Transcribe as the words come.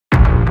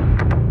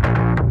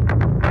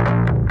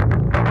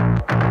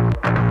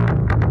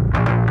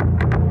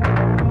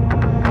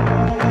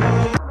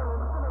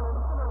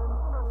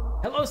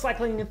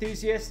cycling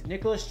enthusiasts,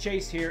 Nicholas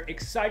Chase here,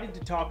 excited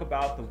to talk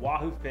about the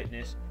Wahoo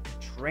Fitness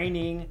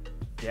Training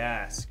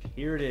Desk.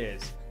 Here it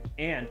is.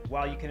 And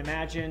while you can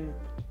imagine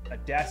a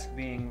desk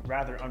being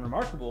rather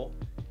unremarkable,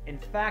 in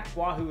fact,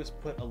 Wahoo has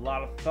put a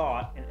lot of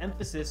thought and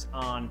emphasis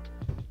on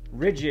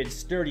rigid,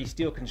 sturdy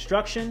steel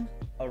construction,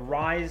 a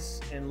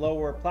rise and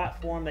lower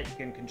platform that you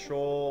can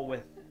control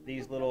with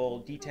these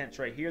little detents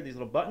right here, these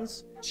little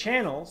buttons,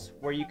 channels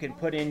where you can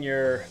put in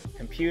your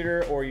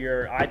computer or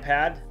your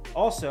iPad,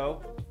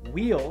 also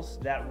wheels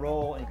that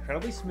roll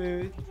incredibly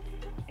smooth,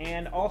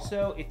 and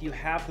also if you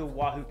have the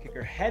Wahoo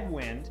Kicker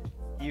headwind,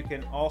 you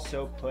can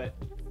also put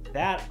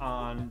that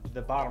on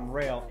the bottom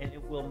rail and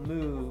it will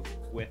move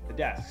with the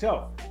desk.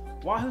 So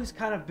Wahoo's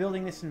kind of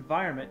building this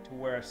environment to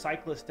where a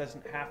cyclist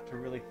doesn't have to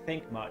really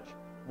think much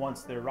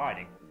once they're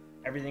riding.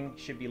 Everything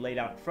should be laid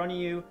out in front of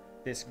you.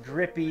 This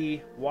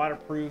grippy,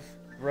 waterproof,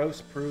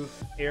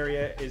 gross-proof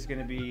area is going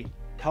to be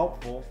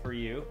helpful for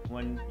you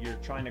when you're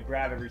trying to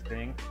grab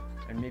everything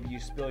and maybe you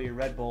spill your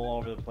Red Bull all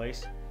over the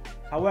place.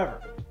 However,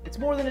 it's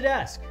more than a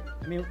desk.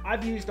 I mean,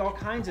 I've used all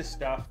kinds of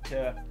stuff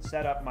to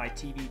set up my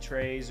TV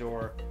trays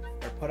or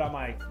put on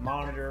my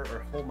monitor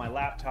or hold my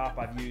laptop.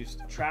 I've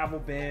used travel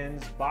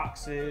bins,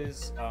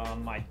 boxes,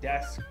 my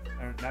desk,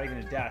 or not even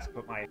a desk,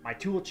 but my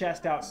tool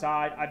chest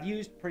outside. I've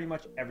used pretty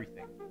much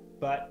everything.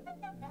 But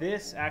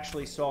this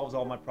actually solves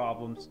all my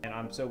problems, and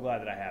I'm so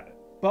glad that I have it.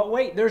 But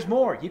wait, there's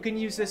more. You can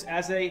use this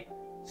as a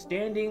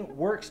standing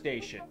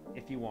workstation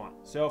if you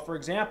want. So for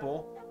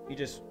example, you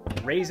just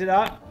raise it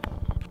up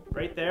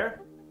right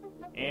there,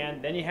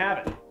 and then you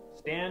have it.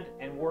 Stand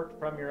and work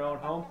from your own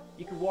home.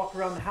 You can walk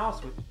around the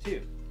house with it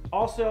too.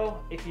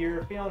 Also, if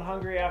you're feeling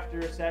hungry after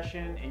a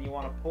session and you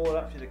want to pull it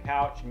up to the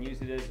couch and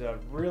use it as a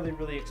really,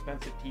 really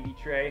expensive TV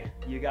tray,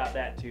 you got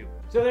that too.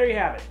 So there you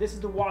have it. This is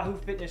the Wahoo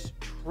Fitness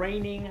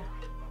Training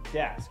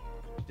Desk,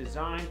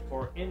 designed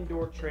for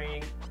indoor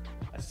training.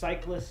 A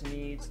cyclist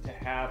needs to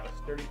have a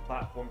sturdy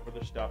platform for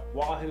their stuff.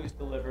 Wahoo's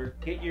delivered.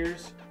 Get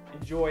yours,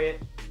 enjoy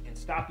it, and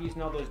stop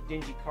using all those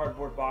dingy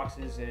cardboard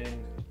boxes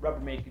and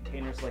Rubbermaid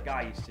containers like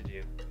I used to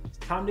do. It's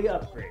time to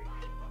upgrade.